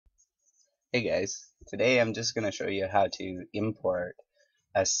Hey guys, today I'm just going to show you how to import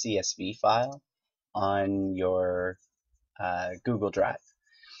a CSV file on your Google Drive.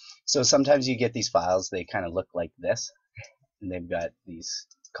 So sometimes you get these files, they kind of look like this, and they've got these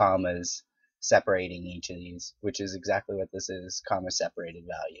commas separating each of these, which is exactly what this is, comma separated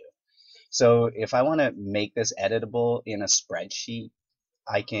value. So if I want to make this editable in a spreadsheet,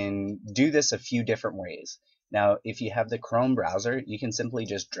 I can do this a few different ways. Now, if you have the Chrome browser, you can simply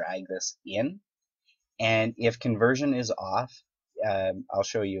just drag this in. And if conversion is off, I'll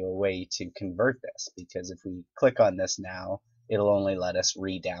show you a way to convert this, because if we click on this now, it'll only let us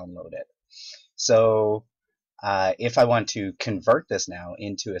re-download it. So if I want to convert this now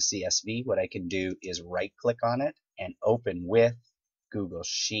into a CSV, what I can do is right click on it and open with Google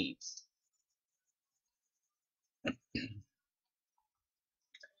Sheets.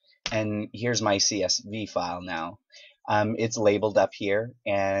 And here's my CSV file now. It's labeled up here,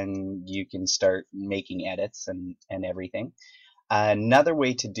 and you can start making edits and everything. Another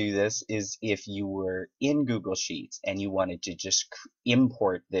way to do this is if you were in Google Sheets and you wanted to just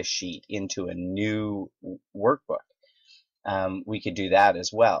import this sheet into a new workbook. We could do that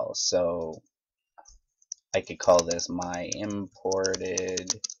as well. So I could call this my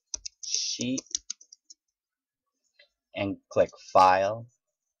imported sheet and click File,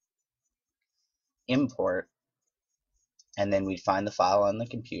 Import, and then we'd find the file on the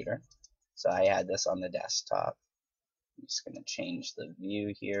computer. So I had this on the desktop. I'm just going to change the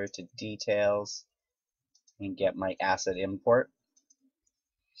view here to details and get my asset import.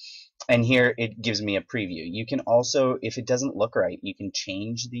 And here it gives me a preview. You can also, if it doesn't look right, you can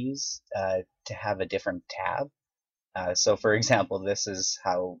change these to have a different tab. So for example, this is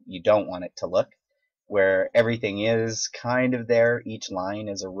how you don't want it to look, where everything is kind of there, each line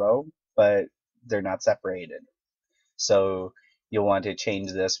is a row, but they're not separated. So you'll want to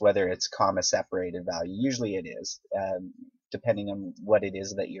change this, whether it's comma separated value. Usually it is, depending on what it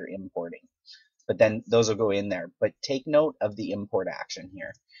is that you're importing. But then those will go in there. But take note of the import action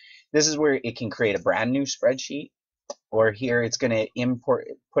here. This is where it can create a brand new spreadsheet, or here it's going to import,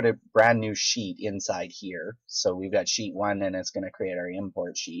 put a brand new sheet inside here. So we've got sheet 1 and it's going to create our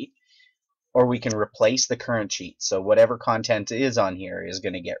import sheet. Or we can replace the current sheet. So whatever content is on here is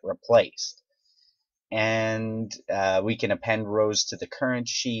going to get replaced. And we can append rows to the current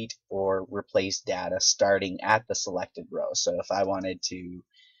sheet or replace data starting at the selected row. So if I wanted to,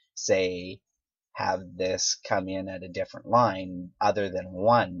 say, have this come in at a different line other than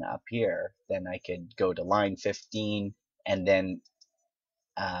 1 up here, then I could go to line 15 and then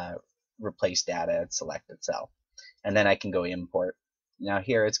replace data at selected cell. And then I can go import. Now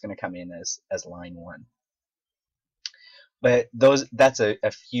here it's going to come in as line 1. But that's a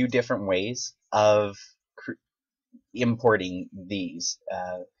few different ways of importing these.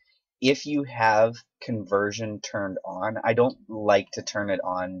 If you have conversion turned on, I don't like to turn it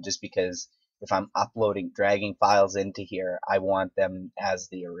on just because if I'm dragging files into here, I want them as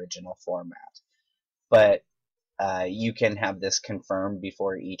the original format. But you can have this confirmed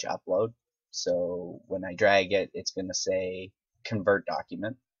before each upload. So when I drag it, it's going to say convert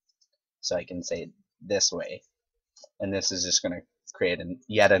document. So I can say it this way. And this is just going to create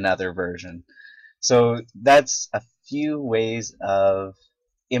yet another version. So that's a few ways of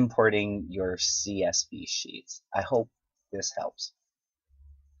importing your CSV sheets. I hope this helps.